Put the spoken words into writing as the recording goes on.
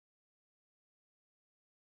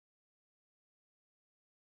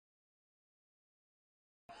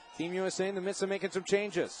Team USA in the midst of making some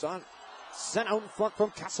changes. Sent out in front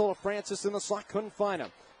from Kessel to Francis in the slot. Couldn't find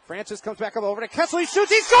him. Francis comes back up over to Kessel. He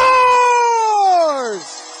shoots. He scores!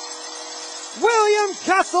 William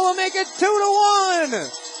Kessel will make it 2-1.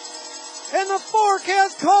 And the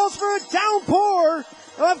forecast calls for a downpour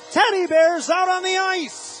of teddy bears out on the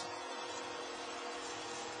ice.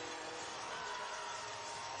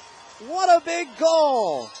 What a big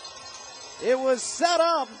goal. It was set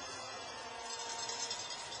up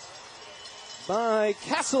by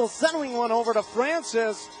Kessel, sending one over to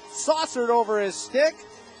Francis, saucered over his stick.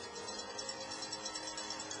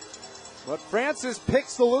 But Francis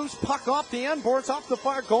picks the loose puck off the end boards, off the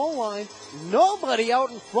far goal line. Nobody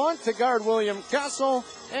out in front to guard William Kessel,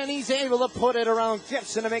 and he's able to put it around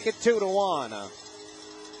Gibson to make it 2-1.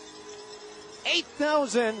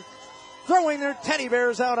 8,000 throwing their teddy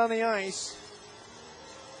bears out on the ice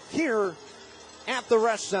here at the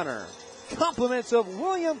Resch Center. Compliments of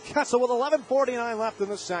William Kessel with 11:49 left in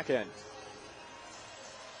the second.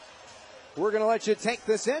 We're going to let you take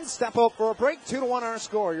this in. Step out for a break. 2-1 our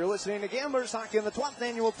score. You're listening to Gamblers Hockey in the 12th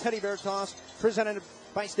annual Teddy Bear Toss, presented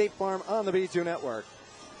by State Farm on the B2 Network.